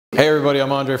Hey everybody,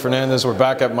 I'm Fernandez. We're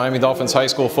back at Miami Dolphins High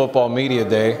School Football Media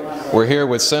Day. We're here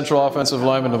with Central Offensive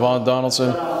Lineman Navaughn Donaldson.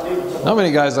 Not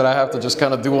many guys that I have to just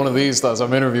kind of do one of these as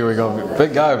I'm interviewing him.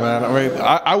 Big guy, man. I mean,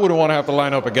 I wouldn't want to have to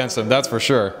line up against him, that's for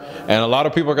sure. And a lot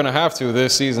of people are going to have to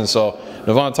this season. So,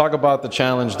 Navaughn, talk about the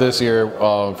challenge this year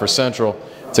for Central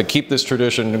to keep this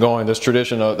tradition going, this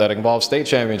tradition that involves state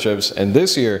championships. And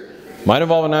this year might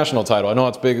involve a national title. I know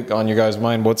it's big on you guys'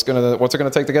 mind. What's it gonna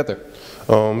take to get there?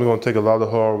 We're gonna take a lot of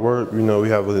hard work. You know, we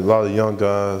have a lot of young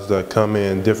guys that come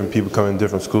in, different people come in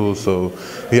different schools, so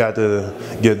we have to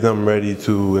get them ready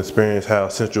to experience how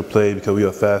Central plays because we are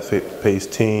a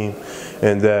fast-paced team,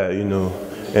 and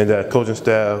that coaching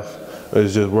staff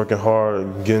is just working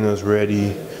hard, getting us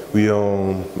ready. We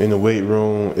in the weight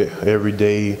room every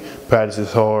day. Practice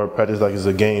is hard. Practice like it's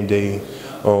a game day.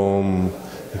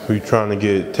 We're trying to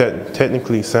get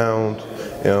technically sound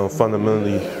and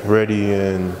fundamentally ready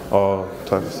and all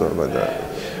types of stuff like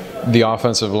that. The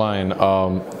offensive line,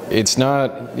 it's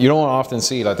not, you don't often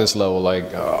see it at this level, like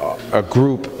a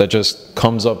group that just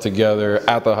comes up together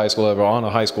at the high school level on a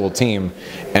high school team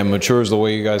and matures the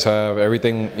way you guys have.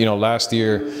 Everything, you know, last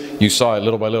year you saw it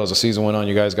little by little as the season went on,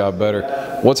 you guys got better.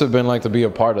 What's it been like to be a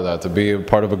part of that, to be a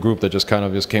part of a group that just kind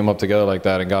of just came up together like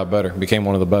that and got better, became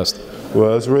one of the best?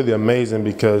 Well, it's really amazing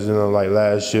because, you know, like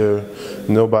last year,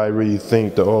 nobody really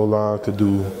think the O-line could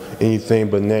do anything,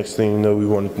 but next thing you know, we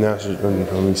won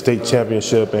the state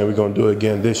championship, and we're going to do it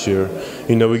again this year.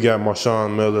 You know, we got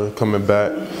Marshawn Miller coming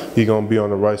back. He's going to be on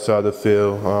the right side of the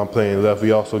field. I'm playing left.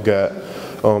 We also got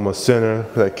a center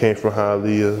that came from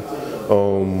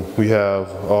Hialeah. We have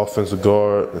offensive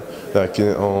guard that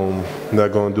can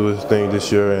not going to do his thing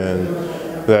this year, and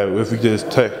that if we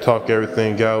just talk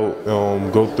everything out,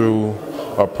 go through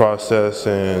our process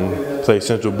and play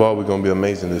Central ball, we're going to be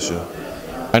amazing this year.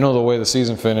 I know the way the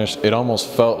season finished, it almost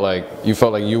felt like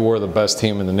you were the best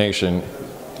team in the nation.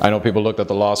 I know people looked at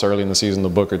the loss early in the season, the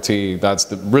Booker T. That's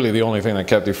really the only thing that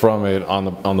kept you from it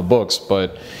on the books.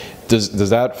 But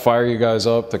does that fire you guys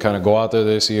up to kind of go out there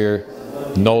this year,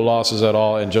 no losses at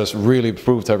all, and just really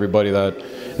prove to everybody that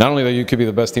not only that you could be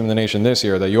the best team in the nation this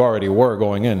year, that you already were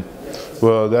going in?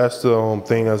 Well, that's the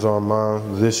thing that's on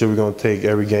mind. This year we're going to take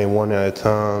every game one at a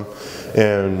time,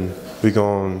 and we're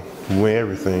going to win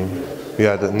everything. We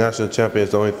got the national champion.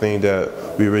 It's the only thing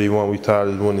that we really want. We tired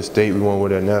of winning the state. We want to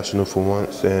win that national for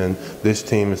once, and this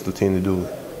team is the team to do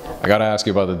it. I got to ask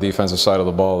you about the defensive side of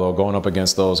the ball, though. Going up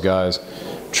against those guys,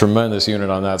 tremendous unit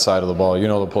on that side of the ball. You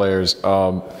know the players.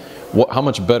 How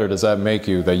much better does that make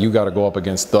you that you got to go up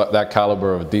against that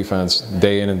caliber of defense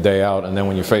day in and day out, and then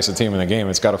when you face a team in a game,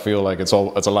 it's got to feel like it's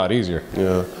a lot easier.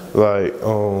 Yeah, like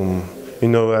you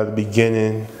know, at the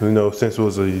beginning, you know, since it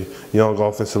was a young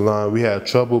offensive line, we had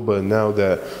trouble, but now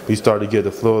that we started to get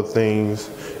the flow of things,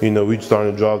 you know, we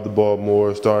started to drive the ball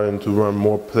more, starting to run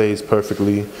more plays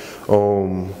perfectly,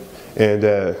 and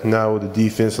now with the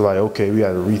defense, like, okay, we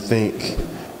got to rethink,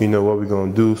 you know, what we're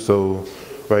going to do. So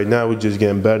right now we're just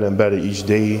getting better and better each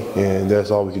day, and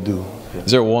that's all we can do.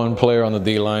 Is there one player on the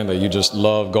D-line that you just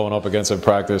love going up against in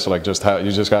practice? Like you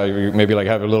just got maybe like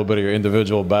have a little bit of your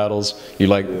individual battles. You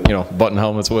like, you know, button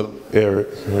helmets with? Eric,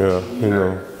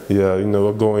 yeah, you know,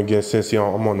 we're going against, since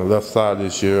I'm on the left side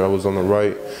this year. I was on the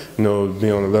right. You know,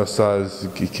 being on the left side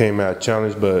came at a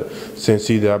challenge, but since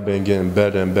I've been getting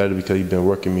better and better because he's been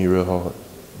working me real hard.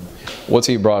 What's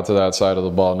he brought to that side of the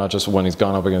ball? Not just when he's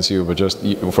gone up against you, but just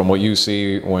from what you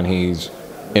see when he's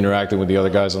interacting with the other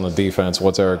guys on the defense.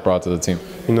 What's Eric brought to the team?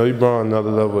 You know, he brought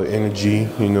another level of energy.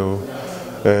 You know,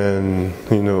 and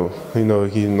you know,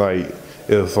 he like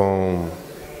if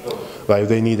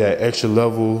they need that extra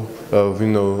level of, you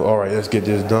know, all right, let's get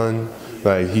this done.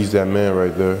 Like, he's that man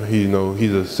right there. You know,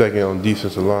 he's a second on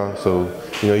defensive line. So,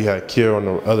 you know, you have Kier on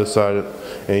the other side,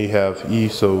 and you have E.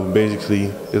 So basically,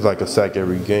 it's like a sack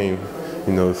every game,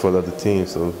 you know, for the other team.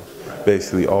 So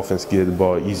basically, offense get the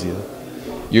ball easier.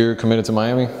 You're committed to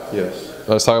Miami? Yes.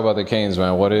 Let's talk about the Canes,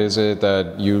 man. What is it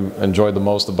that you enjoyed the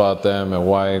most about them, and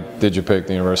why did you pick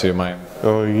the University of Miami?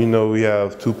 You know, we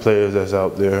have two players that's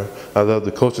out there. I love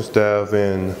the coaching staff,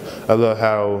 and I love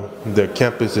how their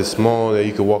campus is small, that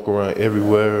you can walk around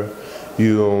everywhere.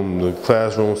 The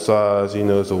classroom size, you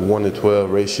know, it's a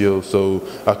 1-to-12 ratio, so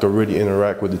I could really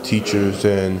interact with the teachers,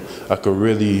 and I could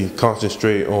really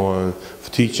concentrate on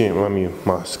teaching,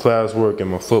 my classwork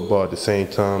and my football at the same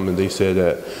time. And they said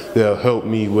that they'll help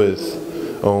me with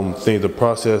the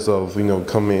process of, you know,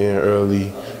 coming in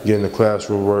early, getting the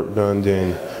classroom work done,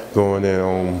 then going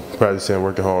and practicing and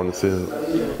working hard on the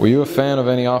field. Were you a fan of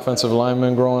any offensive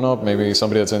linemen growing up? Maybe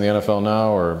somebody that's in the NFL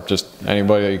now, or just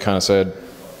anybody that you kind of said,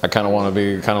 I kind of want to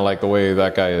be kind of like the way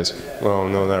that guy is? Well,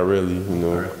 no, not really, you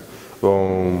know.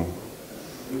 Well,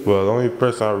 the only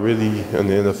person I really in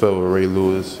the NFL was Ray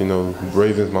Lewis. You know,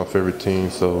 Ravens my favorite team,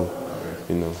 so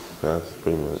you know that's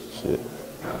pretty much it.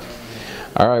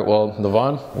 All right, well,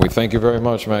 Navaughn, we thank you very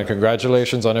much, man.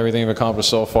 Congratulations on everything you've accomplished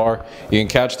so far. You can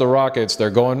catch the Rockets. They're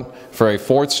going for a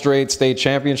 4th straight state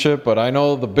championship, but I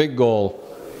know the big goal,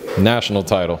 national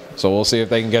title. So we'll see if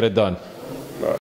they can get it done.